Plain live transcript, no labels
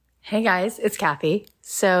Hey guys, it's Cathy.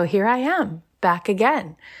 So here I am, back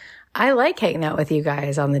again. I like hanging out with you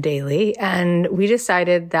guys on the daily, and we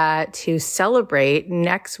decided that to celebrate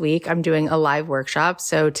next week, I'm doing a live workshop.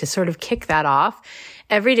 So to sort of kick that off,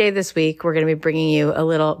 every day this week, we're going to be bringing you a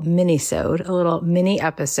little minisode, a little mini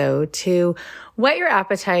episode to whet your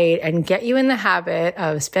appetite and get you in the habit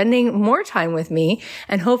of spending more time with me.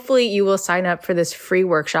 And hopefully you will sign up for this free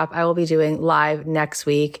workshop I will be doing live next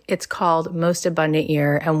week. It's called Most Abundant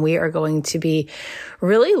Year, and we are going to be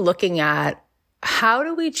really looking at how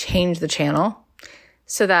do we change the channel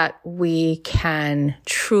so that we can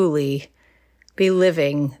truly be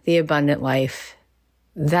living the abundant life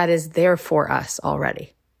that is there for us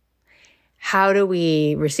already? How do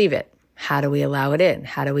we receive it? How do we allow it in?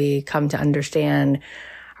 How do we come to understand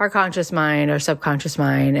our conscious mind, our subconscious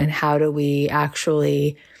mind, and how do we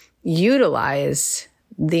actually utilize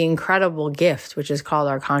the incredible gift, which is called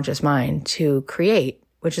our conscious mind, to create,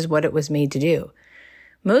 which is what it was made to do?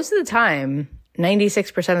 Most of the time,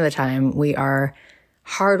 96% of the time, we are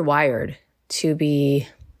hardwired to be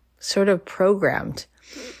sort of programmed,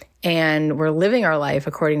 and we're living our life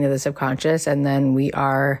according to the subconscious, and then we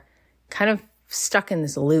are kind of stuck in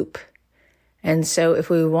this loop. And so if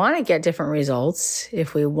we want to get different results,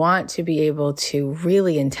 if we want to be able to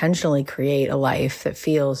really intentionally create a life that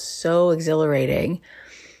feels so exhilarating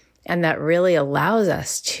and that really allows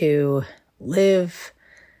us to live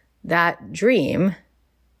that dream,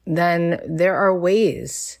 then there are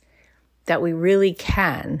ways that we really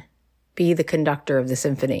can be the conductor of the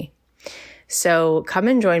symphony. So come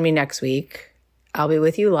and join me next week. I'll be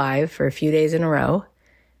with you live for a few days in a row.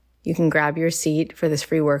 You can grab your seat for this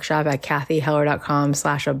free workshop at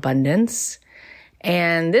cathyheller.com/abundance.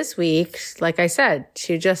 And this week, like I said,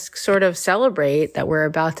 to just sort of celebrate that we're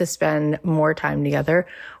about to spend more time together,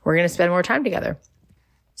 we're going to spend more time together.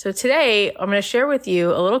 So today, I'm going to share with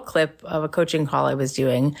you a little clip of a coaching call I was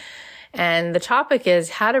doing. And the topic is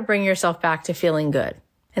how to bring yourself back to feeling good.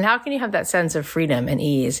 And how can you have that sense of freedom and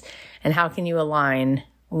ease? And how can you align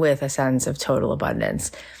with a sense of total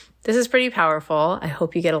abundance? This is pretty powerful. I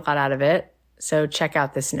hope you get a lot out of it. So check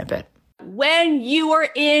out this snippet. When you are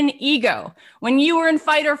in ego, when you are in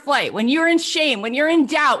fight or flight, when you're in shame, when you're in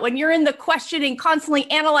doubt, when you're in the questioning, constantly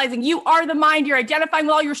analyzing, you are the mind, you're identifying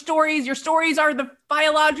with all your stories are the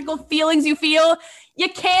biological feelings you feel. You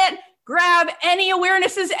can't grab any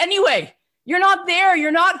awarenesses anyway. You're not there.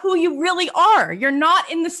 You're not who you really are. You're not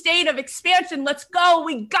in the state of expansion. Let's go.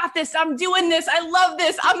 We got this. I'm doing this. I love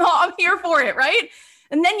this. I'm here for it, right?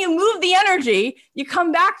 And then you move the energy, you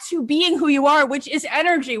come back to being who you are, which is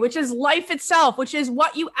energy, which is life itself, which is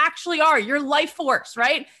what you actually are, your life force,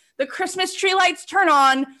 right? The Christmas tree lights turn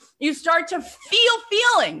on, you start to feel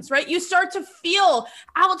feelings, right? You start to feel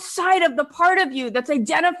outside of the part of you that's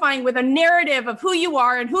identifying with a narrative of who you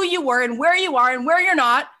are and who you were and where you are and where you're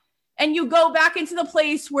not. And you go back into the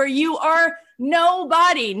place where you are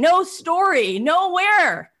nobody, no story,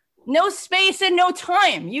 nowhere. No space and no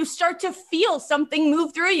time. You start to feel something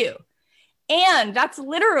move through you. And that's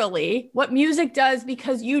literally what music does,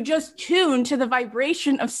 because you just tune to the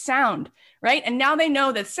vibration of sound, right? And now they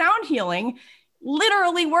know that sound healing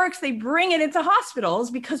literally works. They bring it into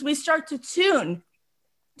hospitals because we start to tune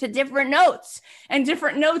to different notes, and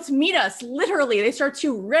different notes meet us. Literally, they start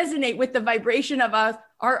to resonate with the vibration of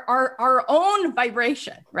our own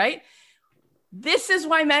vibration, right? This is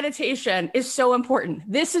why meditation is so important.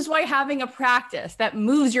 This is why having a practice that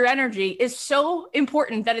moves your energy is so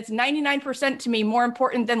important, that it's 99% to me more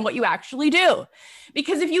important than what you actually do.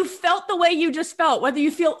 Because if you felt the way you just felt, whether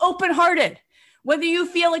you feel open-hearted, whether you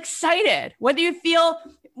feel excited, whether you feel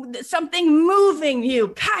something moving you,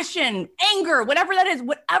 passion, anger, whatever that is,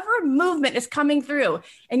 whatever movement is coming through,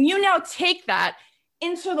 and you now take that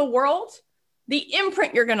into the world, the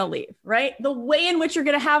imprint you're going to leave, right? The way in which you're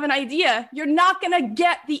going to have an idea, you're not going to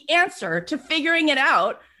get the answer to figuring it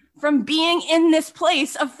out from being in this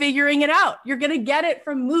place of figuring it out. You're going to get it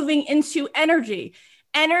from moving into energy.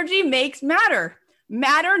 Energy makes matter.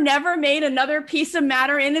 Matter never made another piece of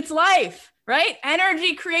matter in its life, right?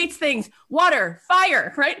 Energy creates things, water,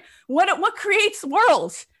 fire, right? What creates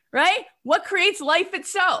worlds, right? What creates life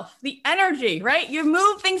itself? The energy, right? You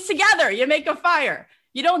move things together, you make a fire.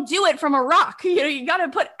 You don't do it from a rock. You got to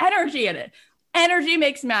put energy in it. Energy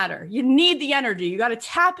makes matter. You need the energy. You got to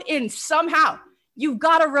tap in somehow. You've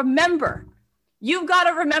got to remember. You've got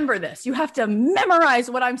to remember this. You have to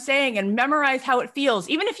memorize what I'm saying and memorize how it feels.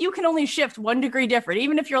 Even if you can only shift 1 degree different,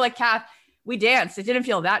 even if you're like, Kath, we danced, it didn't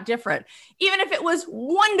feel that different. Even if it was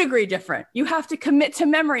 1 degree different, you have to commit to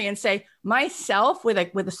memory and say, myself with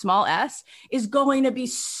a small s is going to be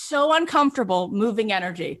so uncomfortable moving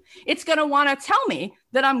energy. It's going to want to tell me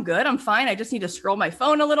that I'm good. I'm fine. I just need to scroll my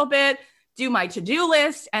phone a little bit, do my to-do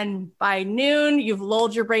list. And by noon, you've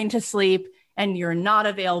lulled your brain to sleep and you're not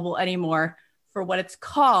available anymore for what it's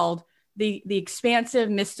called the expansive,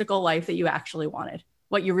 mystical life that you actually wanted,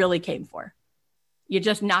 what you really came for. You're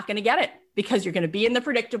just not going to get it because you're going to be in the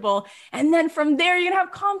predictable. And then from there, you're going to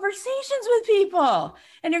have conversations with people.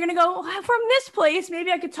 And you're going to go, well, from this place,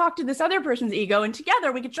 maybe I could talk to this other person's ego and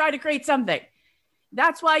together we could try to create something.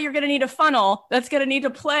 That's why you're going to need a funnel that's going to need to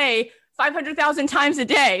play 500,000 times a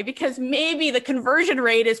day, because maybe the conversion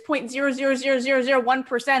rate is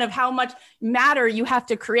 0.00001% of how much matter you have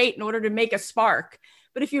to create in order to make a spark.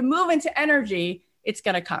 But if you move into energy, it's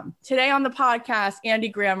going to come. Today on the podcast, Andy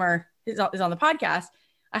Grammer is on the podcast.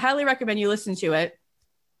 I highly recommend you listen to it.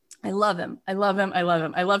 I love him. I love him. I love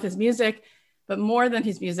him. I love his music, but more than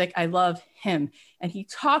his music, I love him. And he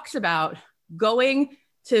talks about going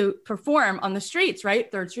to perform on the streets,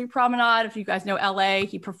 right? 3rd Street Promenade. If you guys know LA,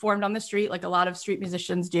 he performed on the street like a lot of street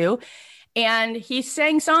musicians do. And he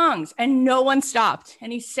sang songs and no one stopped.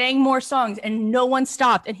 And he sang more songs and no one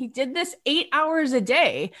stopped. And he did this 8 hours a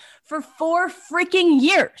day for 4 freaking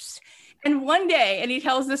years. And one day, and he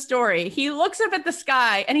tells the story, he looks up at the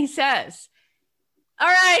sky and he says, all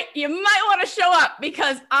right, you might want to show up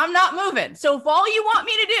because I'm not moving. So if all you want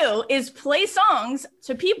me to do is play songs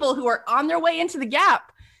to people who are on their way into the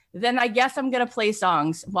Gap, then I guess I'm going to play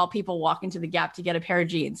songs while people walk into the Gap to get a pair of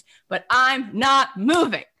jeans. But I'm not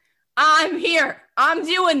moving. I'm here. I'm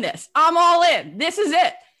doing this. I'm all in. This is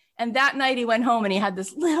it. And that night he went home and he had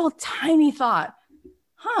this little tiny thought,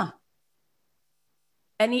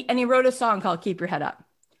 And he wrote a song called Keep Your Head Up.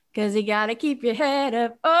 Because you got to keep your head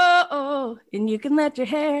up. Oh, and you can let your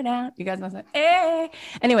hair down. You guys know that? Hey.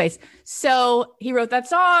 Anyways, so he wrote that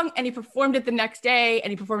song and he performed it the next day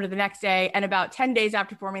and he performed it the next day. And about 10 days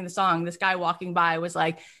after performing the song, this guy walking by was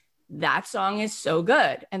like, that song is so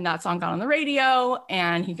good. And that song got on the radio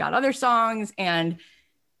and he got other songs and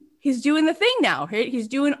he's doing the thing now, right? He's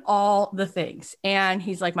doing all the things. And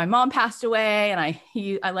he's like, my mom passed away. And I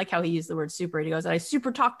like how he used the word super. He goes, I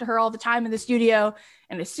super talk to her all the time in the studio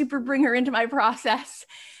and I super bring her into my process.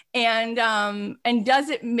 And does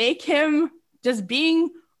it make him, just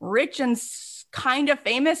being rich and kind of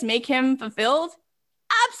famous, make him fulfilled?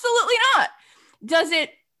 Absolutely not. Does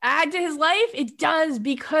it add to his life? It does,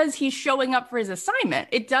 because he's showing up for his assignment.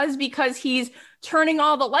 It does because he's turning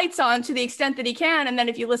all the lights on to the extent that he can. And then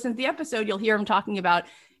if you listen to the episode, you'll hear him talking about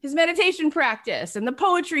his meditation practice and the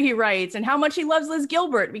poetry he writes and how much he loves Liz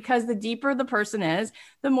Gilbert, because the deeper the person is,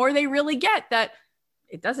 the more they really get that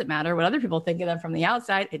it doesn't matter what other people think of them from the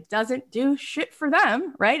outside. It doesn't do shit for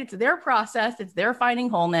them, right? It's their process. It's their finding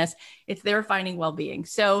wholeness. It's their finding well-being.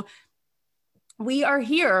 So we are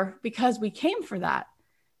here because we came for that.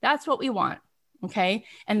 That's what we want. Okay.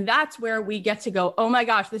 And that's where we get to go, oh my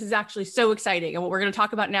gosh, this is actually so exciting. And what we're going to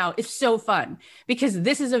talk about now is so fun, because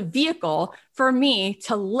this is a vehicle for me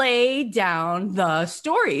to lay down the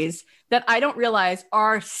stories that I don't realize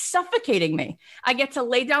are suffocating me. I get to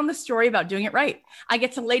lay down the story about doing it right. I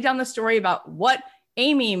get to lay down the story about what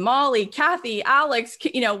Amy, Molly, Cathy, Alex,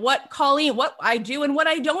 what Colleen, what I do and what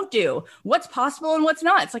I don't do, what's possible and what's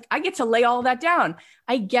not. It's like, I get to lay all that down.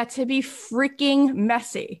 I get to be freaking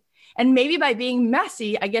messy. And maybe by being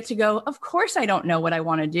messy, I get to go, of course, I don't know what I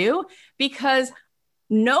want to do, because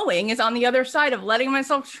knowing is on the other side of letting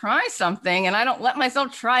myself try something. And I don't let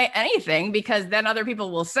myself try anything, because then other people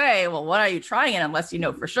will say, well, what are you trying it unless you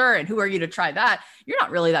know for sure? And who are you to try that? You're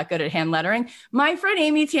not really that good at hand lettering. My friend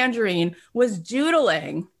Amy Tangerine was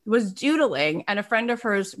doodling. And a friend of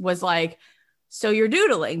hers was like, so you're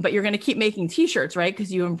doodling, but you're going to keep making t-shirts, right? Because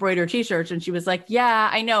you embroider t-shirts. And she was like, yeah,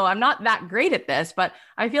 I know I'm not that great at this, but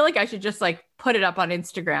I feel like I should just like put it up on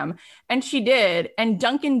Instagram. And she did. And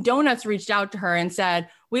Dunkin' Donuts reached out to her and said,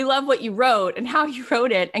 we love what you wrote and how you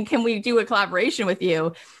wrote it. And can we do a collaboration with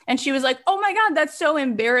you? And she was like, oh my God, that's so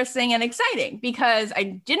embarrassing and exciting, because I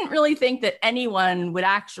didn't really think that anyone would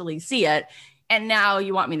actually see it. And now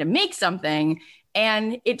you want me to make something.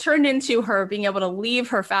 And it turned into her being able to leave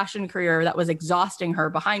her fashion career that was exhausting her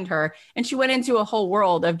behind her. And she went into a whole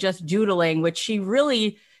world of just doodling, which she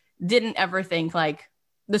really didn't ever think, like,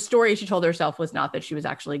 the story she told herself was not that she was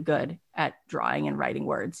actually good at drawing and writing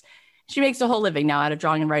words. She makes a whole living now out of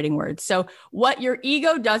drawing and writing words. So what your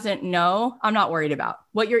ego doesn't know, I'm not worried about.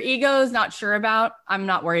 What your ego is not sure about, I'm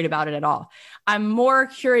not worried about it at all. I'm more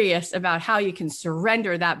curious about how you can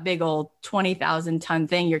surrender that big old 20,000 ton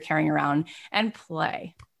thing you're carrying around and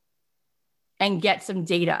play and get some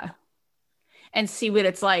data and see what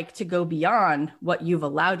it's like to go beyond what you've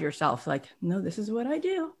allowed yourself. Like, no, this is what I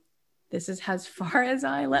do. This is as far as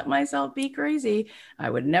I let myself be crazy. I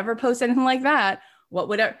would never post anything like that. What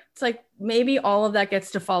would it, it's like maybe all of that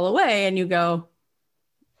gets to fall away and you go,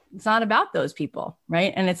 it's not about those people,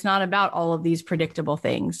 right? And it's not about all of these predictable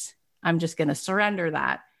things. I'm just going to surrender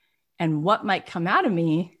that. And what might come out of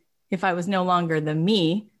me if I was no longer the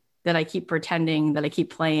me that I keep pretending, that I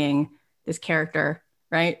keep playing this character,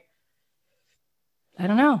 right? I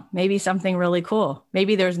don't know, maybe something really cool.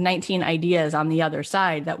 Maybe there's 19 ideas on the other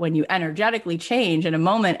side that when you energetically change in a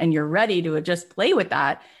moment and you're ready to just play with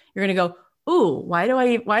that, you're going to go, ooh, why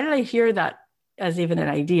did I hear that as even an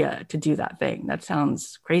idea to do that thing? That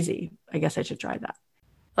sounds crazy. I guess I should try that.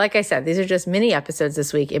 Like I said, these are just mini episodes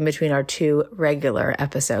this week in between our 2 regular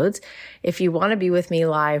episodes. If you want to be with me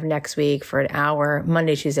live next week for an hour,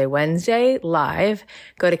 Monday, Tuesday, Wednesday, live,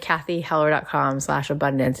 go to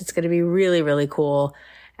cathyheller.com/abundance. It's going to be really, really cool.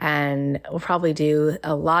 And we'll probably do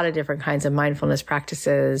a lot of different kinds of mindfulness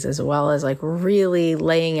practices, as well as like really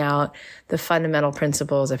laying out the fundamental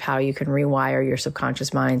principles of how you can rewire your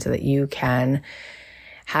subconscious mind so that you can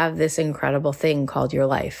have this incredible thing called your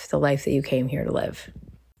life, the life that you came here to live.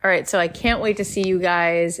 All right, so I can't wait to see you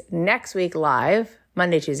guys next week live,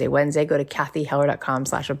 Monday, Tuesday, Wednesday. Go to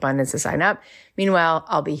cathyheller.com/abundance to sign up. Meanwhile,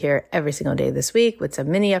 I'll be here every single day this week with some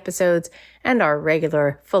mini episodes and our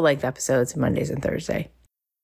regular full-length episodes Mondays and Thursday.